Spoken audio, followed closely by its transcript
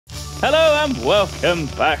Hello and welcome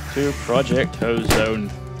back to Project Ozone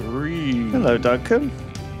 3. Hello, Duncan.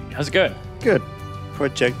 How's it going? Good.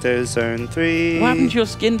 Project Ozone 3. What happened to your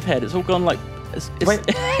skin pad? It's all gone like...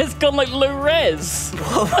 It's gone like low res.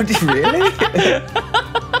 What? Really?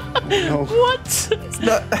 No. What? It's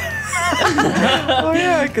not... Oh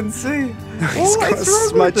yeah, I can see. It's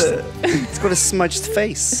got a smudged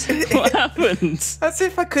face. What happened? As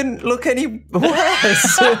if I couldn't look any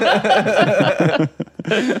worse.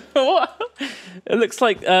 What? It looks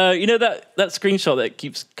like, you know that screenshot that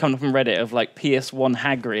keeps coming up on Reddit of like PS1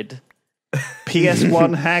 Hagrid?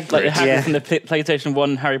 PS1 Hagrid. Like Hagrid from the PlayStation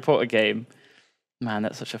 1 Harry Potter game. Man,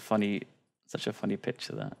 that's such a funny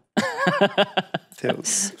picture, that.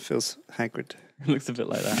 Feels Hagrid. It looks a bit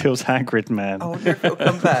like that. Feels Hagrid, man. I wonder if it'll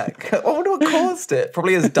come back. I wonder what caused it.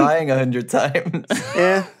 Probably us dying 100 times.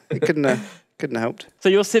 Yeah, it couldn't have helped. So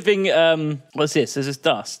you're sipping, what's this? Is this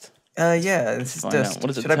dust? Yeah, this is Find out. dust. What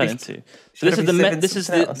does it Should I turn be- into? So should I this is be the sipping this is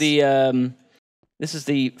something else? this is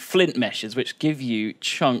the flint meshes, which give you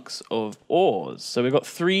chunks of ores. So we've got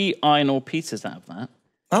 3 iron ore pieces out of that.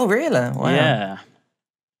 Oh really? Wow. Yeah.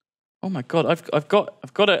 Oh my god, I've got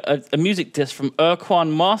a music disc from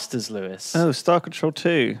Urquan Masters, Lewis. Oh, Star Control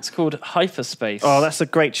 2. It's called Hyperspace. Oh, that's a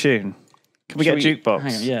great tune. Can we get a jukebox?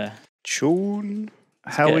 Hang on, yeah. Tune.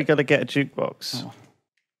 How are we going to get a jukebox?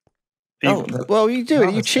 Oh. Well, you do it. You're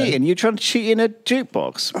Honestly. cheating. You're trying to cheat in a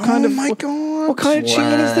jukebox. What God. What kind of cheating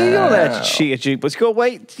is there? You're not allowed Wow. to cheat a jukebox.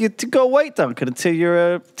 You got to wait, Duncan, until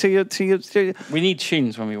you're We need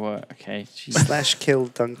tunes when we work, okay? Jeez. / kill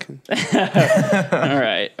Duncan. all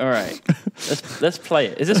right. Let's play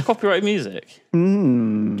it. Is this copyrighted music? That's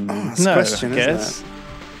No, a question, I isn't guess. it?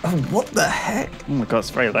 Oh, what the heck? Oh my god,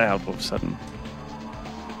 it's very loud all of a sudden.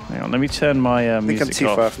 Hang on, let me turn my I think music I'm too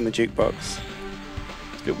off. far from the jukebox.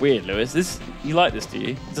 It's a bit weird, Lewis. You like this, do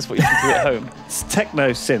you? Is this what you can do at home? It's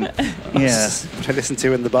techno synth. Yeah. What I listen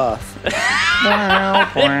to in the bath.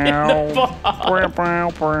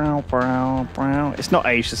 It's not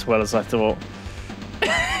aged as well as I thought.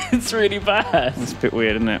 It's really bad. It's a bit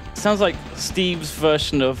weird, isn't it? Sounds like Steve's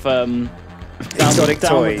version of Exotic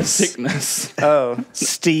Down with the toys. Sickness. Oh,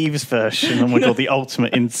 Steve's version. Oh my god, the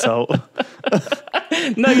ultimate insult.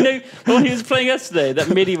 No, you know the one he was playing yesterday, that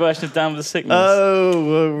MIDI version of Down with the Sickness.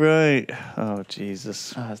 Oh, right. Oh,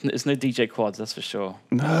 Jesus. It's no DJ quads, that's for sure.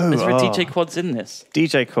 No. Is there a oh. DJ quads in this?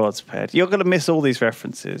 DJ Quads, Ped. You're going to miss all these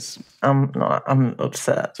references. I'm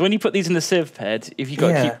upset. So when you put these in the sieve pad, if you got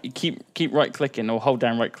Yeah. keep right clicking or hold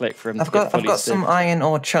down right click for them. I've to get got fully some sieved. iron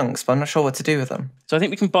ore chunks, but I'm not sure what to do with them. So I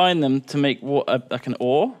think we combine them to make like an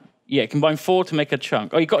ore. Yeah, combine 4 to make a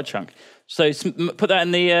chunk. Oh, you got a chunk. So put that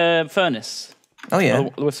in the furnace. Oh yeah.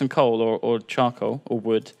 With some coal or charcoal or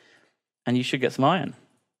wood, and you should get some iron.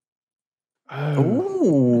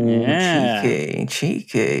 Ooh, Yeah.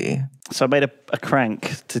 cheeky. So I made a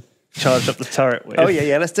crank to charge up the turret with. oh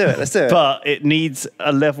yeah. Let's do it. But it needs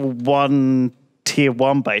a level 1 tier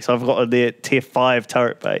 1 base. I've got a tier 5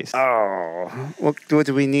 turret base. Oh, what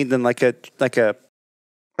do we need then? Like a.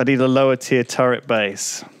 I need a lower tier turret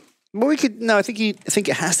base. Well, we could. No, I think it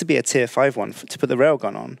has to be a tier 5 one to put the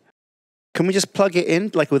railgun on. Can we just plug it in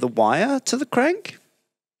like with a wire to the crank?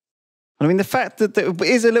 I mean, the fact that it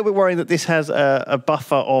is a little bit worrying that this has a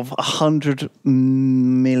buffer of 100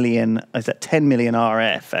 million, is that 10 million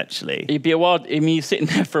RF actually? You'd be a while. I mean, you're sitting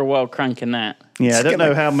there for a while cranking that. Yeah, I don't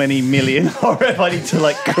know how many million RF I need to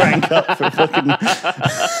like crank up for fucking.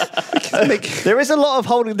 There is a lot of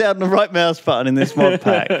holding down the right mouse button in this mod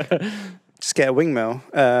pack. Just get a wingmill.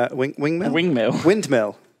 Wingmill? Wingmill.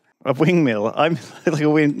 Windmill. A wingmill. I'm like a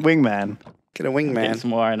wingman. Get a Get wingman.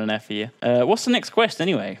 some iron and F for you. What's the next quest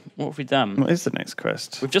anyway? What have we done? What is the next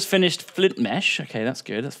quest? We've just finished flint mesh. Okay, that's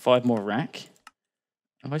good. That's 5 more rack.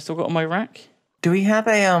 Have I still got on my rack? Do we have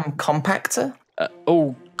a compactor?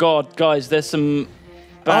 Oh God, guys, there's some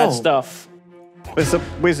bad stuff. There's some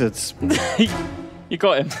wizards. You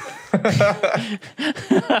got him.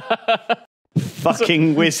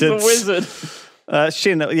 Fucking wizards. The wizard.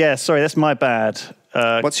 Shin, yeah, sorry, that's my bad.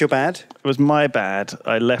 What's your bad? It was my bad.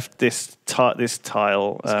 I left this tile.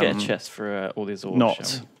 Let's get a chest for all these ores.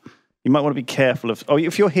 Not. You might want to be careful of. Oh,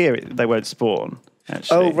 if you're here, they won't spawn.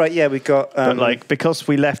 Actually. Oh, right, yeah, we got. But like because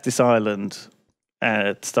we left this island,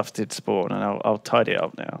 stuff did spawn, and I'll tidy it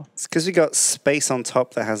up now. It's because we got space on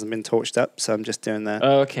top that hasn't been torched up, so I'm just doing that.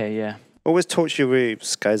 Oh, okay, yeah. Always torch your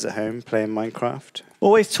roofs, guys at home playing Minecraft.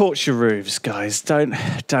 Always torch your roofs, guys. Don't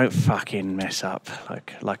fucking mess up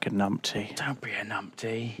like a numpty. Don't be a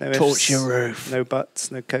numpty. No Torch ifs, your roof. No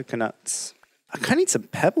butts, no coconuts. I kind of need some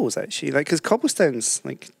pebbles actually, like because cobblestone's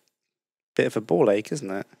like a bit of a ball ache, isn't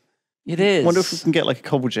it? It is. I wonder if we can get like a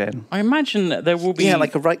cobble gen. I imagine that there will be. Yeah,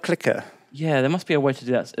 like a right clicker. Yeah, there must be a way to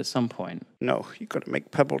do that at some point. No, you've got to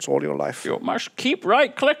make pebbles all your life. You must keep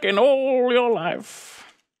right clicking all your life.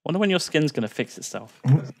 Wonder when your skin's going to fix itself.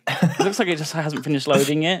 It looks like it just hasn't finished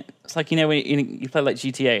loading it. It's like, when you play like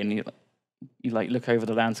GTA and you like look over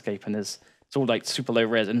the landscape and it's all like super low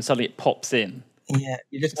res and suddenly it pops in. Yeah,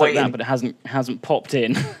 you're just It's like waiting. that, but it hasn't popped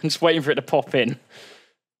in. I'm just waiting for it to pop in.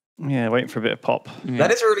 Yeah, waiting for a bit of pop. Yeah.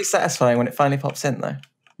 That is really satisfying when it finally pops in, though.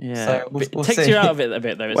 Yeah, So we'll it takes see. you out of it a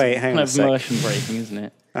bit though. It's Wait, hang kind on a of sec. immersion breaking, isn't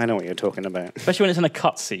it? I know what you're talking about. Especially when it's in a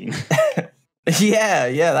cutscene. Yeah,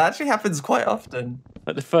 that actually happens quite often.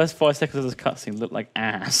 Like the first 5 seconds of this cutscene look like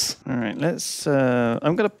ass. All right, let's.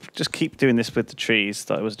 I'm gonna just keep doing this with the trees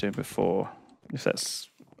that I was doing before. If that's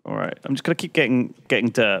all right, I'm just gonna keep getting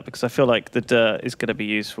dirt because I feel like the dirt is gonna be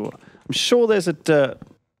useful. I'm sure there's a dirt.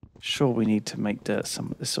 Sure, we need to make dirt.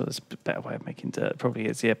 There's a better way of making dirt. It probably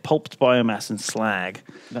is. Yeah, pulped biomass and slag.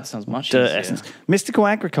 That sounds much Dirt easier. essence. Mystical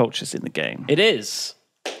agriculture's in the game. It is.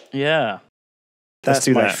 Yeah. That's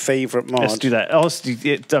do my that. favourite mod. Let's do that. Honestly,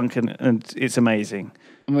 Duncan, and it's amazing.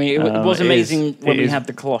 I mean, it was amazing when we is had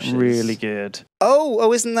the cloches. Really good.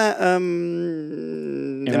 Oh, isn't that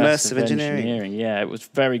immersive engineering? Yeah, it was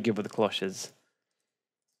very good with the cloches.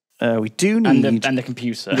 We do And need the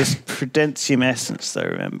computer. this Prudentium essence, though,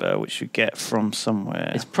 remember, which you get from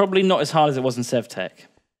somewhere. It's probably not as hard as it was in SevTech.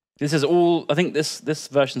 This is all. I think this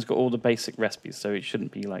version's got all the basic recipes, so it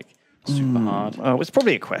shouldn't be like super hard. Oh, it's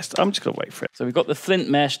probably a quest. I'm just going to wait for it. So we've got the flint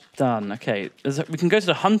mesh done. Okay, we can go to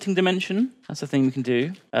the hunting dimension. That's the thing we can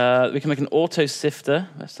do. We can make an auto sifter.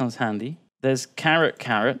 That sounds handy. There's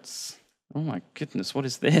carrots. Oh my goodness, what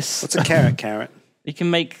is this? What's a carrot? You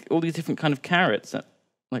can make all these different kind of carrots,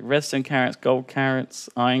 like redstone carrots, gold carrots,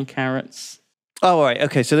 iron carrots. Oh, all right.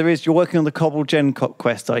 Okay, so you're working on the cobble gen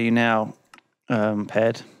quest, are you now,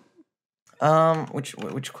 Ped? Which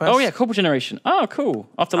quest? Oh yeah, cobble generation. Oh, cool.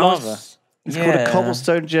 After lava. It's called a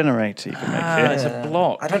cobblestone generator. You can make it. It's a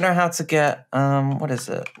block. I don't know how to get what is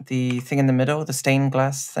it? The thing in the middle, the stained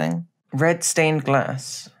glass thing, red stained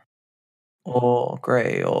glass, or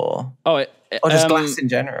grey, or just glass in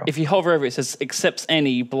general. If you hover over it, it says accepts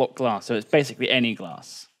any block glass, so it's basically any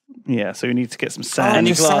glass. Yeah, so we need to get some sand. Any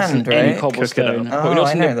just glass sand, and any right? cobblestone. Cook it up. But we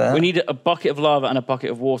also I know that. we need a bucket of lava and a bucket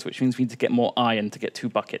of water, which means we need to get more iron to get 2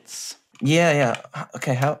 buckets. Yeah.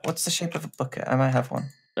 Okay, what's the shape of a bucket? I might have one.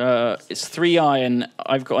 It's 3 iron.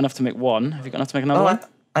 I've got enough to make 1. Have you got enough to make another one?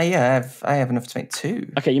 I have enough to make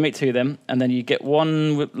 2. Okay, you make 2 of them, and then you get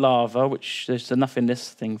 1 with lava, which there's enough in this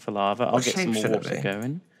thing for lava. I'll What get some shape more should it water be?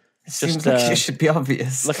 going. It seems like it should be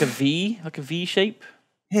obvious. Like a V shape.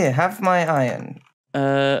 Here, have my iron.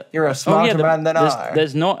 You're a smarter man than I.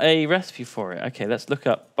 There's not a recipe for it. Okay, let's look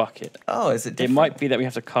up bucket. Oh, is it different? It might be that we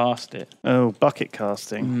have to cast it. Oh, bucket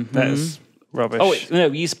casting. That's rubbish. Oh, no,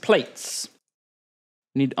 we use plates.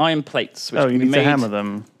 We need iron plates, which you can be need to made hammer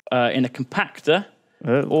them. in a compactor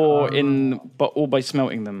or by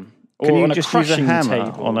smelting them. Can or you on just a use a crushing hammer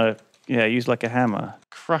table. use like a hammer?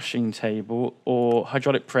 Crushing table or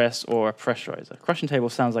hydraulic press or a pressurizer. Crushing table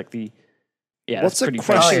sounds like What's that's a pretty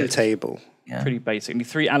crushing basic. table? Yeah. Pretty basic. You need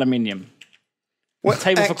 3 aluminium. What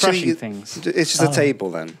table for actually- crushing things. It's just a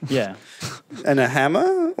table then, Yeah. and a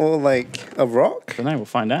hammer or like a rock, I don't know. We'll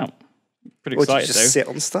find out. Pretty or do you excited just though. sit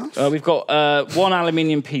on stuff? We've got 1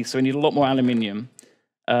 aluminium piece, so we need a lot more aluminium.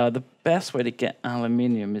 The best way to get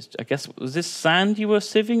aluminium is, I guess, was this sand you were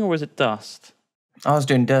sieving or was it dust? I was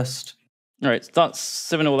doing dust. All right, start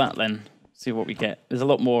sieving all that then. See what we get. There's a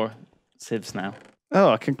lot more sieves now. Oh,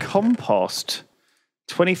 I can compost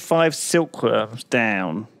 25 silkworms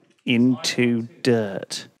down into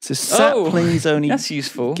dirt. So saplings only that's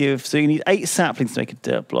useful. so you need 8 saplings to make a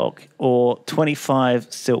dirt block or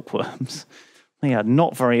 25 silkworms. Yeah,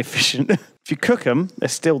 not very efficient. If you cook them, they're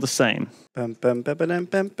still the same. Bum, bum, bum, bum,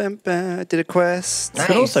 bum, bum, bum. I did a quest. You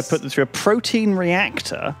can also put them through a protein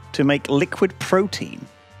reactor to make liquid protein.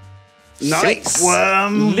 Nice.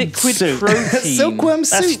 Silkworm Liquid soup. protein. Silkworm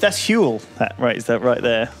soup. That's Huel. Is that right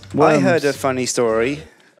there? I Worms. heard a funny story.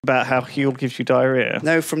 About how Huel gives you diarrhea.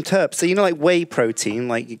 No, from Terp. So, like whey protein,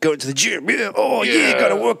 like you go to the gym,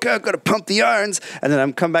 gotta work out, gotta pump the irons. And then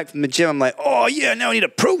I'm come back from the gym, I'm like, oh yeah, now I need a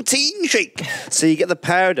protein shake. So you get the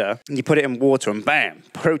powder and you put it in water and bam,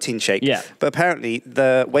 protein shake. Yeah. But apparently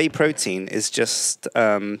the whey protein is just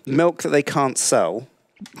milk that they can't sell,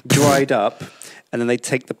 dried up, and then they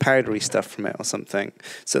take the powdery stuff from it or something.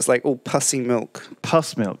 So it's like all pussy milk.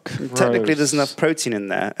 Pus milk. Technically there's enough protein in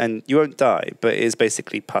there and you won't die, but it is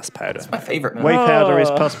basically pus powder. My favorite milk. Whey powder is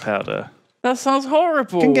pus powder. That sounds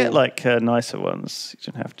horrible. You can get like nicer ones.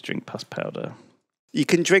 You don't have to drink pus powder. You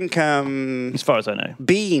can drink as far as I know,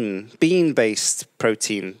 bean-based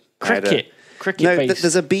protein. Cricket. No,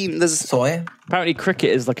 there's a bean. There's soy. Apparently,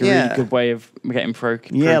 cricket is like a really good way of getting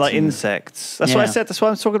protein. Yeah, like insects. That's what I said. That's why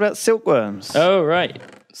I'm talking about silkworms. Oh, right.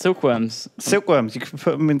 Silkworms. Silkworms. You can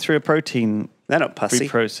put them in through a protein. They're not pussy.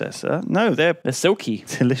 Processor. No, they're silky.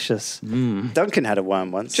 Delicious. Duncan had a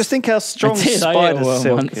worm once. Just think how strong spider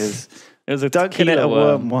silk once. is. It was a Duncan had a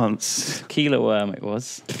worm once. Tequila worm it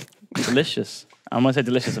was. Delicious. And when I say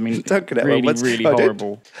delicious, I mean really, really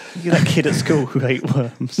horrible. You're that kid at school who ate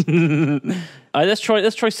worms. Let's try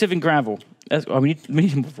sieving gravel. We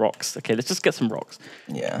need more rocks. Okay, let's just get some rocks.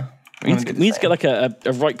 Yeah. We need to get like a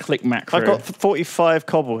right-click macro. I've got 45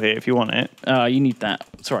 cobble here if you want it. You need that.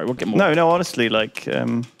 It's all right, we'll get more. No, honestly, like...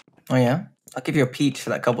 Oh, yeah? I'll give you a peach for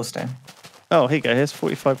that cobblestone. Oh, here you go. Here's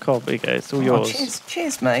 45 cobble. Here you go. It's all yours.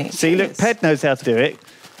 Cheers, mate. See, look, Ped knows how to do it.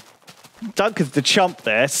 Duncan's the chump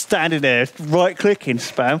there, standing there, right-clicking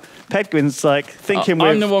spam. Pedguin's like thinking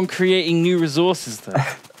I'm the one creating new resources there.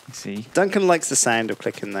 See? Duncan likes the sound of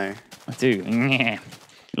clicking, though. I do. He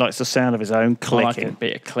likes the sound of his own clicking. I like a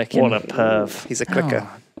bit of clicking. What a perv. He's a clicker.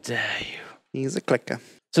 How dare you. He's a clicker.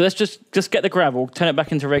 So let's just get the gravel, turn it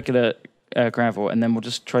back into regular gravel, and then we'll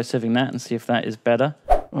just try sieving that and see if that is better.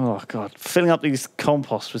 Oh, God. Filling up these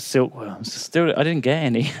compost with silkworms. Still, I didn't get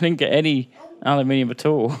any. I didn't get any aluminium at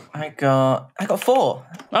all. I got 4.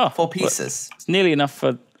 Oh, 4 pieces. It's nearly enough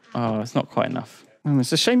for... Oh, it's not quite enough.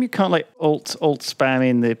 It's a shame you can't like alt spam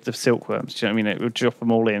in the silkworms. Do you know what I mean? It would drop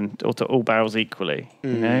them all in, all barrels equally.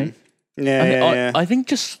 You know? Yeah. I think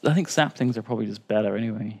saplings are probably just better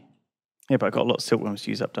anyway. Yeah, but I've got a lot of silkworms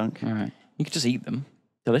to use up, Dunk. All right. You could just eat them.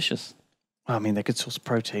 Delicious. Well, I mean, they're a good source of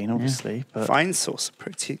protein, obviously. But fine source of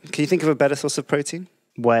protein. Can you think of a better source of protein?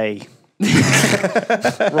 Whey.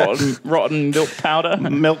 rotten milk powder.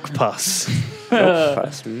 Milk pus. Milk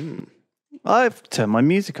pus. I've turned my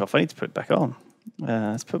music off. I need to put it back on.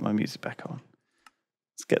 Let's put my music back on.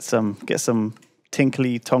 Let's get some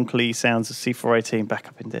tinkly tonkly sounds of C418 back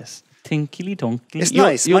up in this. Tinkly tonkly. It's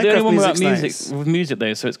nice. You're the only one without nice. with music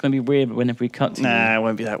though, so it's going to be weird whenever we cut to Nah, it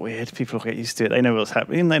won't be that weird. People will get used to it. They know what's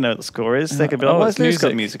happening. They know what the score is. They're going to be like, why has Lewis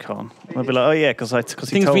got music on? I'll be like, oh yeah, because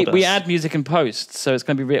he told us. We add music in post, so it's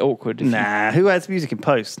going to be a bit awkward. Nah, who adds music in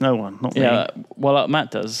post? No one. Not me. Yeah, well, Matt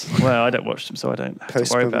does. Well, I don't watch them, so I don't have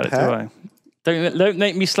to worry about it, do I? Don't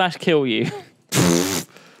make me /kill you.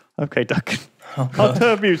 Okay, Duncan. I'll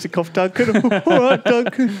turn music off, Duncan. All right,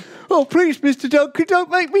 Duncan. Oh, please, Mr. Duncan, don't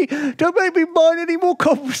make me mine any more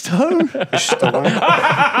cobblestone.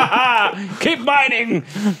 Keep mining.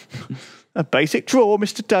 A basic drawer,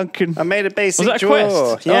 Mr. Duncan. I made a basic Was that a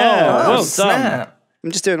drawer. quest? Yeah. Oh, well snap. done.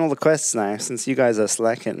 I'm just doing all the quests now since you guys are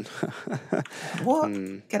slacking. What?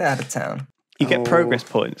 Get out of town. You get progress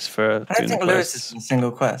points for I don't doing think the Lewis quests. is a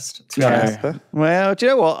single quest, to be honest. Well, do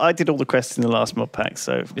you know what? I did all the quests in the last mod pack,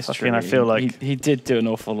 so I feel like he did do an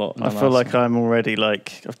awful lot. I feel like I'm already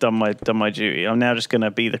like I've done my duty. I'm now just going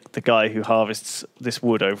to be the guy who harvests this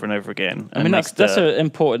wood over and over again. I mean, that's an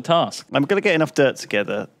important task. I'm going to get enough dirt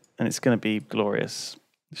together, and it's going to be glorious.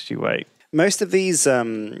 Just you wait. Most of these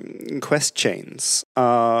quest chains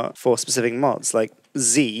are for specific mods. Like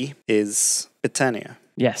Z is Britannia.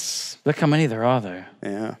 Yes. Look how many there are, though.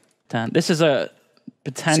 Yeah. This is a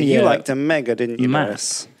Britannia. So you liked Omega, didn't you, map.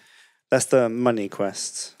 Lewis? That's the money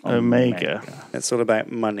quest. Omega. It's all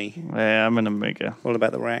about money. Yeah, I'm an Omega. All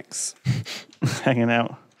about the racks. Hanging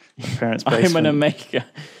out. My parents' basement. I'm an Omega.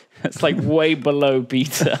 It's like way below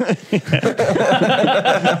beta.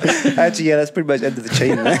 Actually, yeah, that's pretty much end of the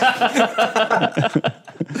chain there.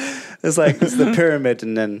 It's the pyramid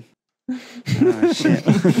and then... Oh, shit.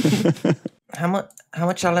 How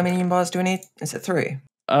much aluminium bars do we need? Is it 3?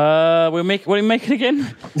 What are we making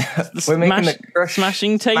again? We're making the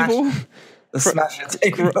smashing table? The smashing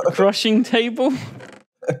table. Crushing table?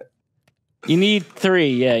 You need 3,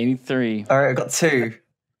 yeah, you need 3. All right, I've got 2.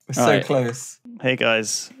 We're so close. Hey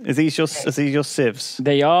guys, are these your sieves?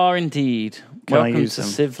 They are indeed. Can I Welcome use to them?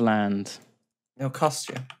 Civland. It'll cost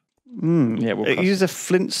you. Yeah, we'll It uses a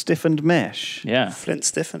flint stiffened mesh. Yeah, Flint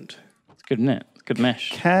stiffened. it's good, isn't it? It's good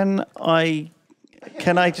mesh. Can I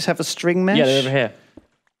just have a string mesh? Yeah, they're over here.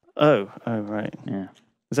 Oh, right. Yeah,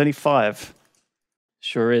 There's only 5.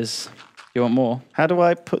 sure is. You want more? How do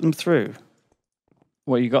I put them through?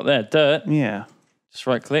 What you got there? Dirt. Yeah, Just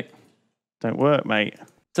right click. don't work, mate.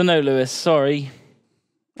 Don't know, Lewis. Sorry.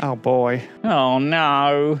 Oh boy, Oh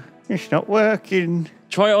no. it's not working.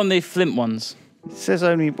 Try it on the flint ones. It says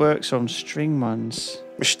only works on string ones.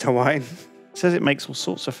 Mr. Wine. It says it makes all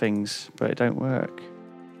sorts of things, but it don't work.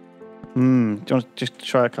 Do you want to just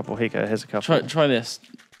try a couple? Here you go. Here's a couple. Try this.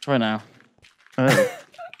 Try now. Oh.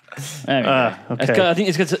 There we go. Okay. I think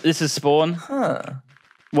it's good. This is spawn. Huh.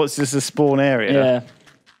 What's this? A spawn area? Yeah.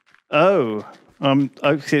 Oh.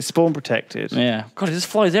 Okay, it's spawn protected. Yeah. God, it just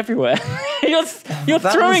flies everywhere. you're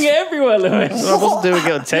throwing it everywhere, Lewis. I wasn't doing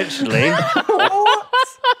it intentionally. What?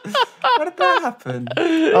 How did that happen?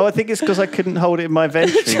 Oh, I think it's because I couldn't hold it in my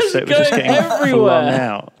inventory, so it was just going getting everywhere. flung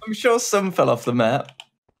out. I'm sure some fell off the map.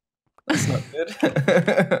 That's not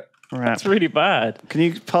good. Right. It's really bad. Can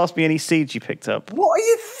you pass me any seeds you picked up? What are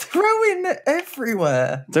you throwing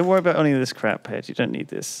everywhere? Don't worry about any of this crap, Ped. You don't need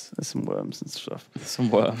this. There's some worms and stuff. Some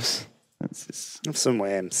worms. That's just... Some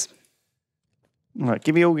worms. All right,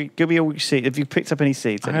 give me all your seeds. Have you picked up any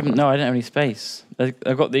seeds? I haven't. No, I don't have any space.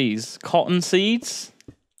 I've got these cotton seeds.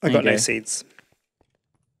 I got no go. seeds.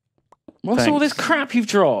 What's all this crap you've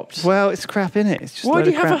dropped? Well, it's crap in it. It's just Why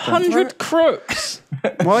do you have crap then. 100 crooks?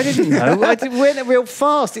 Well, I didn't know. Went real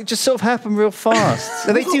fast. It just sort of happened real fast.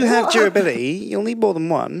 So they do have durability. You'll need more than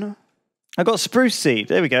one. I got spruce seed.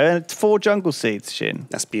 There we go. And 4 jungle seeds, Shin.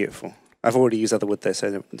 That's beautiful. I've already used other wood there,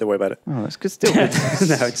 so don't worry about it. Oh, that's good. Still good.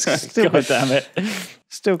 No, it's Still God damn it.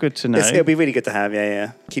 Still good to know. it'll be really good to have,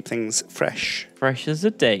 yeah. Keep things fresh. Fresh as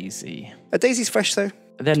a daisy. Are daisies fresh, though?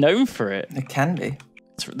 They're known for it. It can be.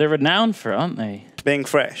 They're renowned for it, aren't they? Being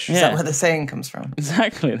fresh. Yeah. Is that where the saying comes from?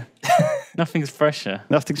 Exactly. Nothing's fresher.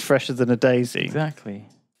 Nothing's fresher than a daisy. Exactly.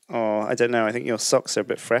 Oh, I don't know. I think your socks are a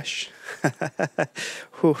bit fresh.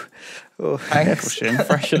 Whew. Oh. Careful, Shin.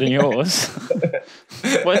 Fresher than yours.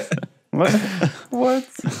 What? What? What?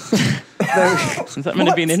 Is that meant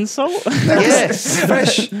to be an insult? Yes.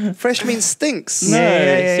 Fresh means stinks. No,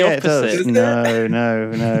 it's the it does. opposite.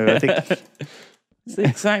 No. I think It's the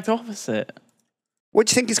exact opposite. What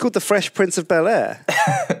do you think he's called the Fresh Prince of Bel-Air?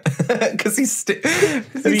 Because he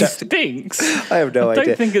stinks. He stinks. I have no idea. I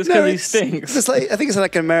don't think it's because he stinks. It's like, I think it's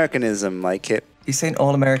like an Americanism, like it. He's saying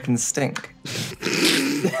all Americans stink.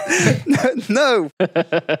 No.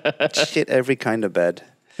 Shit every kind of bed.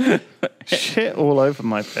 shit all over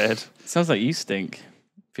my bed. Sounds like you stink.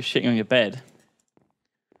 If you're shitting on your bed.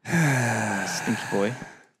 Stinky boy.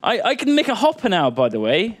 I can make a hopper now, by the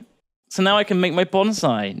way. So now I can make my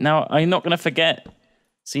bonsai. Now I'm not going to forget.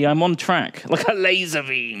 See, I'm on track. Like a laser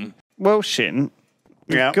beam. Well, Shin,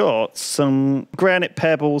 we've got some granite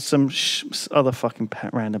pebbles, some other fucking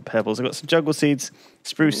random pebbles. I've got some jungle seeds,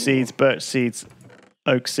 spruce seeds, birch seeds,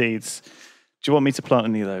 oak seeds. Do you want me to plant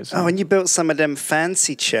any of those? Oh, and you built some of them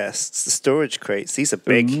fancy chests, the storage crates. These are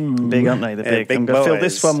big. Big, aren't they? They're big. big I'm going to fill boys.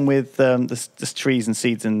 this one with the trees and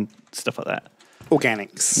seeds and stuff like that.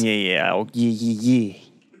 Organics. Yeah.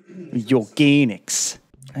 Organics.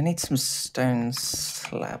 I need some stone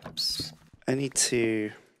slabs. I need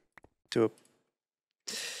to do a...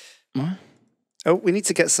 What? Oh, we need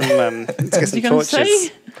to get some, torches. You going to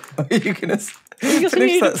say? Are you going to You finish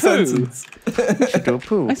need that to poo. sentence? Should go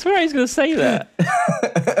poo. I swear he's going to say that.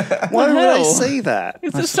 Why would I hell? say that?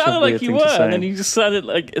 It That's just such a sounded like weird you thing were, to say. and then you just sounded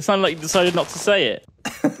like you decided not to say it.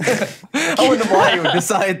 I wonder why you would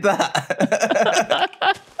decide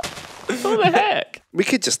that. What the heck? We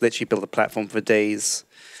could just literally build a platform for days.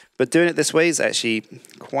 But doing it this way is actually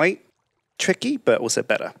quite tricky, but also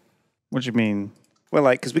better. What do you mean? Well,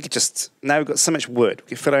 like, because we could just... Now we've got so much wood. We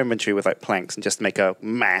could fill our inventory with, like, planks and just make a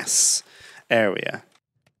mass area.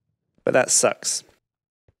 But that sucks.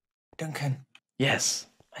 Duncan, Yes.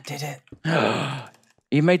 I did it.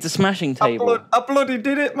 You made the smashing table. I bloody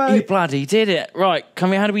did it, You mate. bloody did it. Right,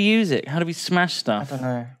 how do we use it? How do we smash I stuff? don't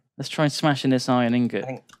know. Let's try and smash in this iron ingot.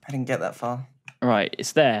 I didn't get that far. Right,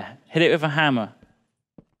 it's there. Hit it with a hammer.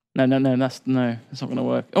 No, that's not going to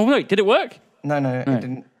work. Oh, wait, did it work? No, it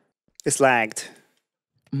didn't. It's lagged.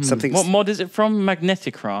 Something's... What mod is it from?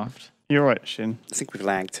 Magneticraft. You're right, Shin. I think we've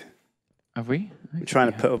lagged. Have we? I'm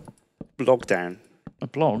trying to put a blog down. A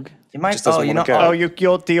blog? You might. Just doesn't You're wanna not. go. Oh,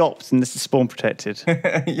 you're de-opt and this is spawn protected.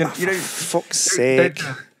 You don't. Fuck's sake.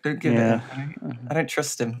 Don't give Yeah. it. I don't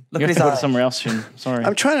trust him. Look You at have his to put it eyes. somewhere else, Shin. Sorry.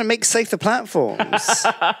 I'm trying to make safer platforms.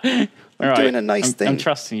 All right. doing a nice thing. I'm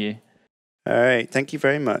trusting you. All right. Thank you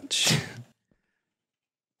very much.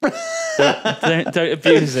 Don't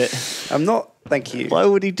abuse it. I'm not... Thank you. Why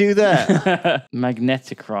would he do that?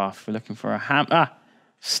 Magneticraft. We're looking for a hammer.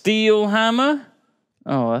 Steel hammer?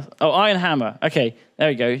 Oh, iron hammer. Okay, there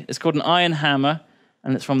we go. It's called an iron hammer,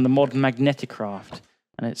 and it's from the mod Magneticraft.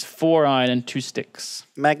 And it's 4 iron and 2 sticks.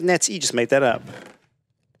 You just made that up.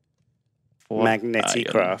 4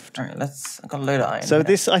 Magneticraft. All right, I've got a load of iron. So here.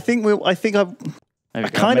 this, I kind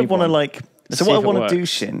of want to like. Let's So see what I if it want to do, works.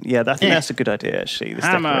 Shin? Yeah, I think that's a good idea actually. This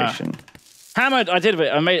Hammer. decoration. Hammer, I did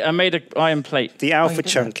it. I made an iron plate. The alpha did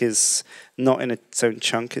chunk is not in its own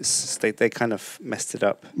chunk. It's they kind of messed it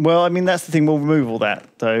up. Well, I mean that's the thing. We'll remove all that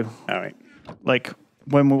though. All right. Like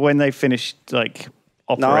when they finish like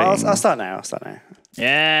No, operating. I'll start now.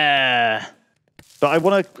 Yeah. But I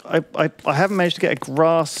want to. I haven't managed to get a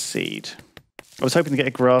grass seed. I was hoping to get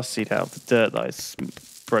a grass seed out of the dirt that I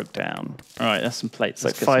broke down. All right, that's some plates.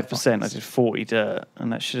 It's like 5%. I did 40 dirt,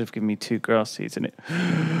 and that should have given me 2 grass seeds in it.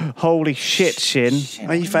 Holy shit, Shin!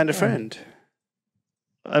 Oh, you found a friend.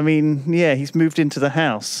 I mean, yeah, he's moved into the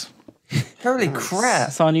house. Holy crap.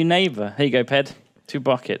 That's our new neighbour. Here you go, Ped. 2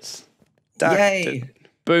 buckets. Yay.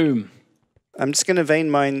 Boom. I'm just going to vein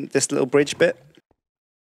mine this little bridge bit.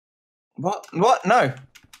 What? No.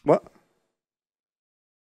 What?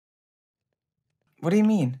 What do you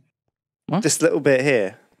mean? What? This little bit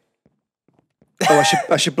here. Oh,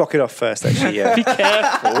 I should block it off first, actually, yeah. Be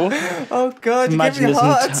careful. Oh, God, you gave Imagine me a this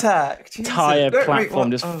heart attack. Jesus. Entire Don't platform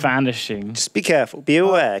make- just vanishing. Just be careful. Be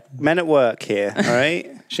aware. Men at work here, all right?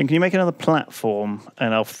 Shin, can you make another platform,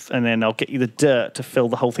 and then I'll get you the dirt to fill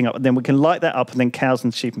the whole thing up, and then we can light that up, and then cows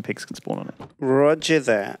and sheep and pigs can spawn on it. Roger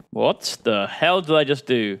that. What the hell did I just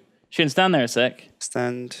do? Shin, stand there a sec.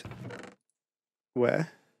 Stand where?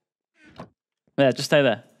 There, just stay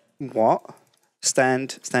there. What?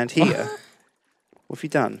 Stand here. What have you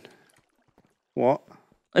done? What?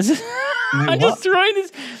 I'm just throwing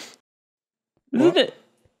this. Isn't it?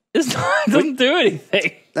 It doesn't do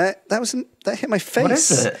anything. That hit my face. What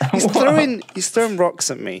is it? He's throwing rocks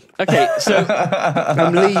at me. Okay, so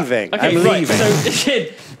I'm leaving. okay, I'm right. leaving. So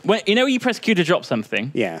Shin, when you press Q to drop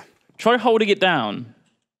something, Yeah. try holding it down.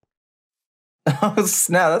 Oh,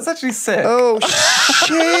 snap. That's actually sick. Oh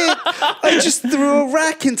shit! I just threw a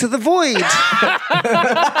rack into the void.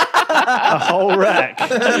 A whole rack.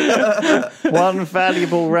 One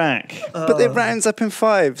valuable rack. But it rounds up in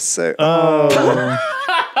 5, so Oh.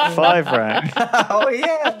 5 rack. Oh,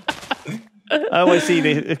 yeah. Oh, I see.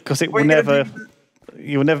 Because it will never.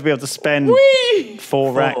 You'll never be able to spend Whee!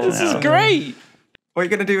 4 racks. This is now. great. What are you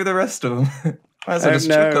going to do with the rest of them? Might as well oh just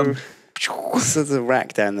chuck no. them. There's a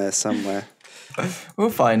rack down there somewhere. We'll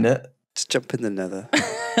find it. Just jump in the nether.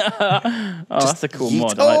 Oh, that's a cool Yeet.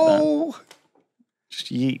 mod. I like that. Oh Just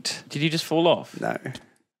yeet. Did you just fall off? no.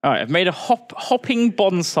 All right, I've made a hopping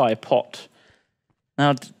bonsai pot.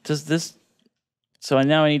 Now, does this... So I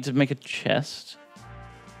need to make a chest.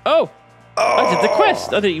 Oh! I did the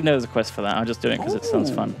quest. I didn't even know there was a quest for that. I'm just doing it because it sounds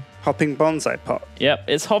fun. Hopping bonsai pot. Yep,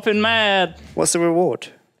 it's hopping mad. What's the reward?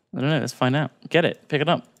 I don't know. Let's find out. Get it. Pick it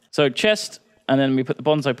up. So chest, and then we put the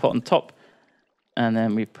bonsai pot on top. And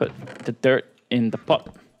then we put the dirt in the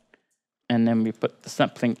pot. And then we put the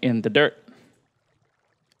sapling in the dirt.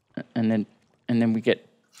 And then we get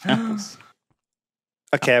apples.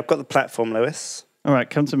 Okay, I've got the platform, Lewis. All right,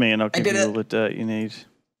 come to me and I'll give did you it. all the dirt you need.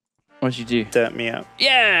 What did you do? Dirt me up.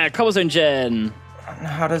 Yeah, cobblestone gen.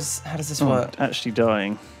 How does this work? Actually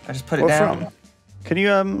dying. I just put it What down. from? Can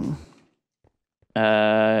you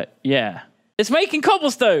Yeah. It's making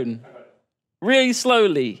cobblestone. Really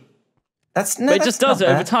slowly. But But it just does it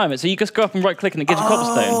over time. So you just go up and right click and it gives you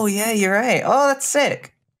cobblestone. Oh, yeah, you're right. Oh, that's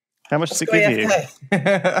sick. how much does it give you?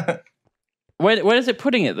 you? Where is it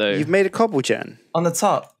putting it though? You've made a cobble gen. On the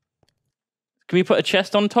top. Can we put a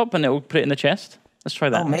chest on top and it will put it in the chest? Let's try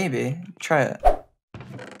that. Oh, maybe. Try it.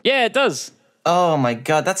 Yeah, it does. Oh, my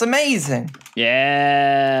God. That's amazing.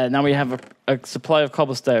 Yeah. Now we have a supply of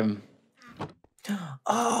cobblestone.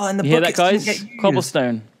 Oh, and the You hear that, buckets didn't guys? get used.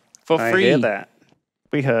 Cobblestone for I free. hear that.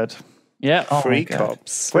 We heard. Yeah. Oh, Free my God.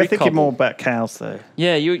 cobs. We're thinking cobble. more about cows though.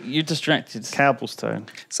 Yeah. You're distracted. Cobblestone.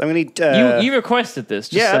 So I'm gonna need. You requested this.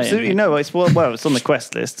 Just Yeah, saying. absolutely. No, it's it's on the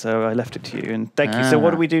quest list, so I left it to you. And thank you. So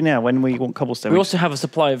what do we do now when we want cobblestone? We also have a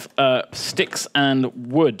supply of sticks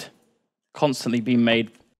and wood constantly being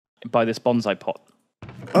made by this bonsai pot.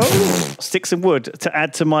 Oh, sticks and wood to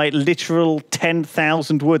add to my literal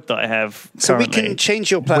 10,000 wood that I have. so we currently. can change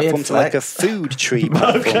your platform Weird to like a flex. food tree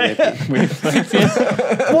platform. Maybe.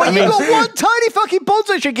 What, you got one tiny fucking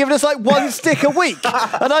bonsai tree giving us like 1 stick a week,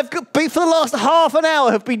 and I've got, for the last half an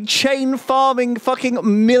hour have been chain farming fucking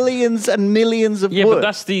millions and millions of Yeah, wood.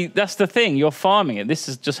 but that's the thing. You're farming it. This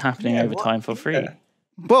is just happening over time for free.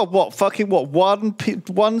 Well,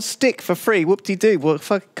 one stick for free? Whoop-de-doo. Well,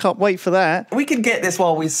 fucking can't wait for that. We can get this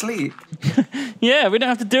while we sleep. Yeah, we don't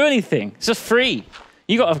have to do anything. It's just free.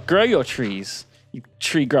 You got to grow your trees. You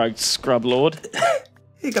tree growing scrub lord.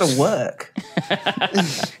 You gotta work.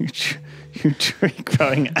 You tree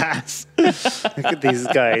growing ass. Look at these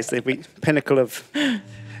guys. They've reached pinnacle of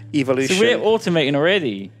evolution. So we're automating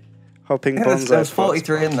already. Hopping There's bonsai.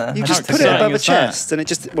 43 in there. You How just put it exciting above a is that? chest, and it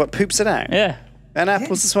just poops it out. Yeah. And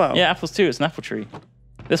apples as well. Yeah, apples too. It's an apple tree.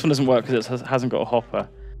 This one doesn't work because it hasn't got a hopper.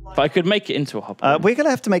 But I could make it into a hopper. We're going to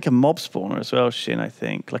have to make a mob spawner as well, Shin, I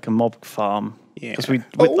think. Like a mob farm. Yeah. Because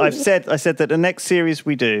I said that the next series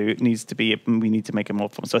we do needs to be we need to make a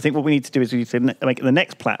mod farm. So I think what we need to do is we need to make the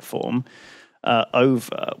next platform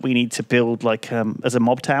over. We need to build like as a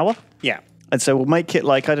mob tower. Yeah. And so we'll make it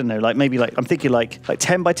like, I don't know, like maybe like I'm thinking like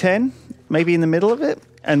 10 by 10, maybe in the middle of it.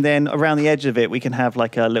 And then around the edge of it, we can have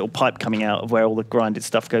like a little pipe coming out of where all the grinded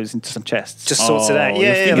stuff goes into some chests. Just sorts it out.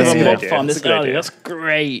 Yeah, that's that's a a mob good farm idea. this early. That's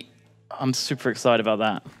great. I'm super excited about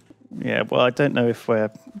that. Yeah, well, I don't know if we're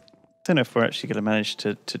actually going to manage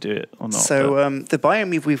to do it or not. So the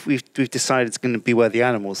biome we've decided is going to be where the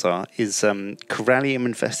animals are is corallium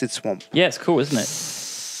infested swamp. Yeah, it's cool, isn't it?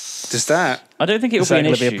 Does that? I don't think it will be an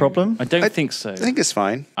gonna be issue. a problem? I don't think so. I think it's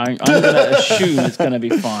fine. I'm going to assume it's going to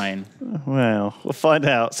be fine. Well, we'll find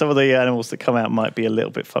out. Some of the animals that come out might be a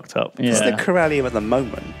little bit fucked up. Yeah. Is there corallium at the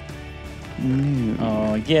moment?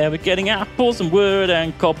 Oh, yeah, we're getting apples and wood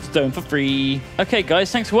and cobblestone for free. Okay, guys,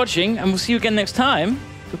 thanks for watching, and we'll see you again next time.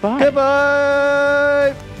 Goodbye.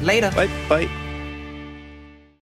 Goodbye! Later. Bye. Bye.